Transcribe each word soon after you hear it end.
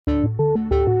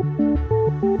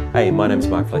Hey, my name's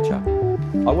Mark Fletcher.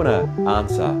 I want to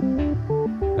answer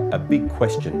a big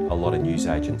question a lot of news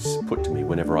agents put to me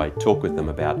whenever I talk with them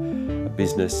about a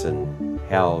business and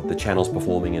how the channel's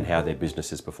performing and how their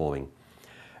business is performing.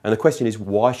 And the question is,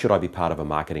 why should I be part of a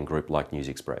marketing group like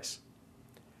newsXpress?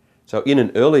 So in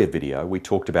an earlier video, we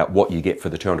talked about what you get for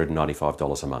the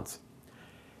 $295 a month.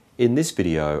 In this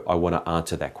video, I want to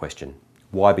answer that question.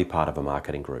 Why be part of a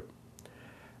marketing group?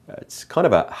 It's kind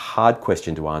of a hard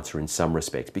question to answer in some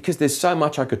respects because there's so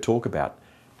much I could talk about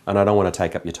and I don't want to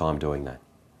take up your time doing that.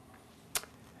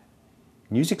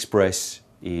 newsXpress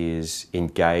is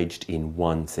engaged in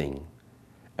one thing,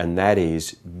 and that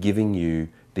is giving you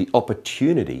the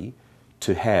opportunity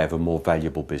to have a more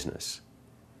valuable business.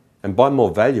 And by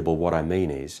more valuable, what I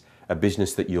mean is a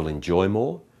business that you'll enjoy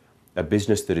more, a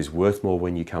business that is worth more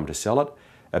when you come to sell it,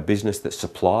 a business that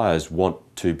suppliers want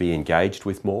to be engaged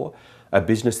with more, a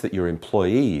business that your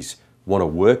employees want to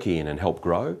work in and help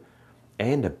grow,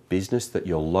 and a business that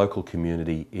your local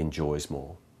community enjoys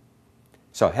more.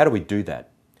 So how do we do that?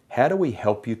 How do we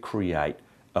help you create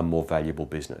a more valuable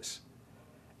business?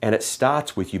 And it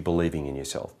starts with you believing in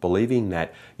yourself, believing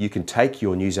that you can take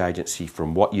your news agency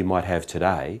from what you might have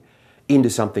today into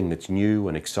something that's new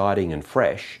and exciting and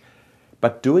fresh,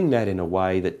 but doing that in a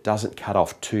way that doesn't cut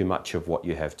off too much of what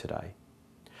you have today.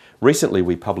 Recently,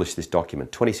 we published this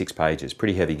document, 26 pages,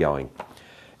 pretty heavy going,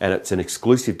 and it's an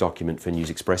exclusive document for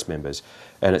newsXpress members,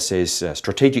 and it says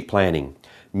Strategic Planning,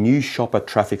 New Shopper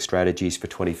Traffic Strategies for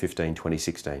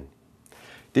 2015-2016.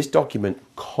 This document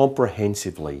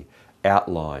comprehensively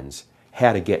outlines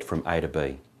how to get from A to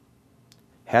B,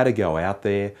 how to go out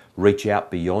there, reach out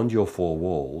beyond your four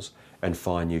walls and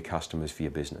find new customers for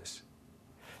your business.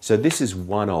 So this is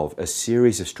one of a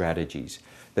series of strategies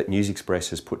that newsXpress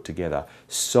has put together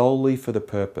solely for the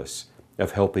purpose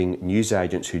of helping news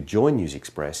agents who join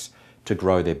newsXpress to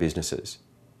grow their businesses.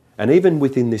 And even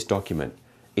within this document,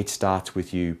 it starts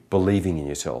with you believing in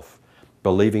yourself,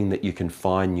 believing that you can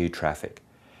find new traffic,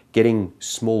 getting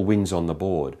small wins on the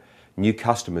board, new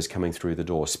customers coming through the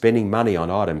door, spending money on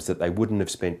items that they wouldn't have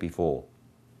spent before.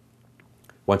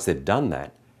 Once they've done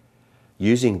that,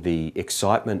 using the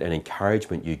excitement and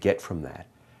encouragement you get from that,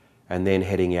 and then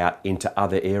heading out into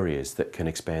other areas that can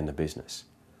expand the business.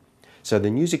 So the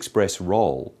newsXpress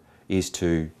role is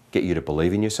to get you to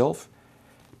believe in yourself,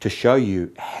 to show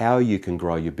you how you can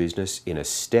grow your business in a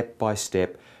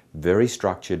step-by-step, very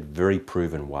structured, very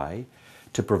proven way,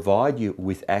 to provide you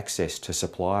with access to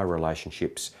supplier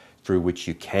relationships through which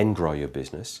you can grow your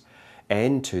business,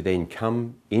 and to then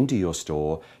come into your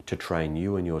store to train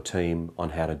you and your team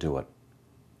on how to do it.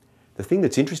 The thing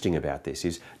that's interesting about this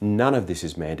is none of this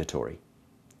is mandatory.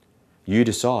 You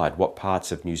decide what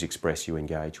parts of newsXpress you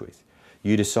engage with.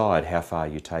 You decide how far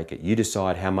you take it. You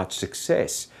decide how much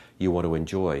success you want to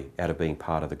enjoy out of being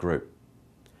part of the group.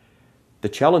 The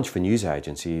challenge for news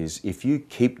agents is if you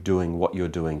keep doing what you're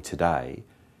doing today,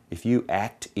 if you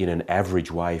act in an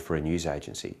average way for a news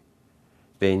agency,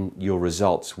 then your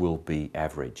results will be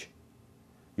average.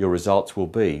 Your results will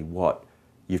be what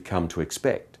you've come to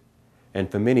expect. And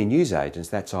for many news agents,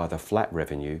 that's either flat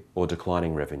revenue or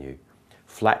declining revenue,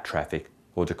 flat traffic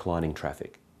or declining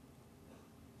traffic.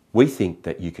 We think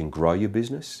that you can grow your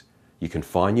business, you can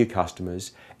find new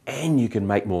customers, and you can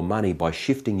make more money by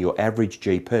shifting your average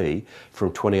GP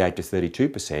from 28 to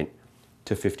 32%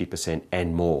 to 50%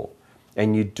 and more.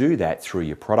 And you do that through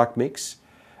your product mix,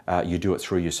 you do it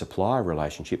through your supplier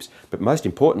relationships, but most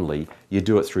importantly, you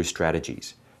do it through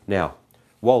strategies. Now,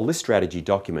 while this strategy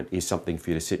document is something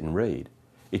for you to sit and read,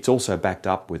 it's also backed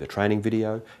up with a training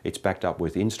video, it's backed up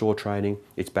with in-store training,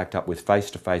 it's backed up with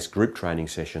face-to-face group training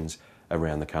sessions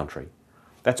around the country.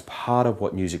 That's part of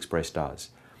what newsXpress does.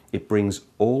 It brings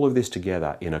all of this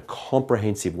together in a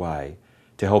comprehensive way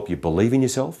to help you believe in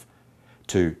yourself,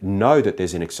 to know that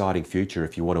there's an exciting future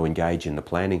if you want to engage in the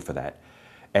planning for that,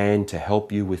 and to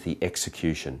help you with the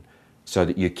execution so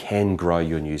that you can grow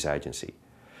your news agency.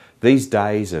 These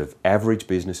days of average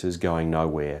businesses going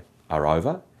nowhere are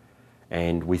over,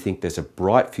 and we think there's a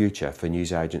bright future for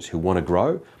news agents who want to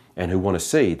grow and who want to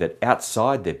see that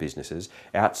outside their businesses,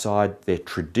 outside their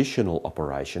traditional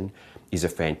operation, is a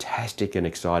fantastic and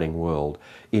exciting world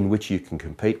in which you can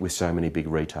compete with so many big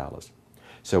retailers.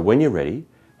 So when you're ready,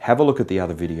 have a look at the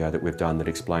other video that we've done that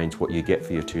explains what you get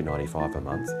for your $295 a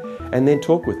month, and then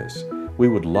talk with us. We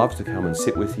would love to come and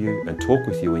sit with you and talk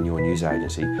with you in your news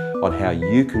agency on how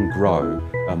you can grow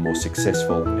a more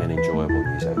successful and enjoyable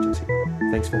news agency.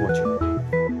 Thanks for watching.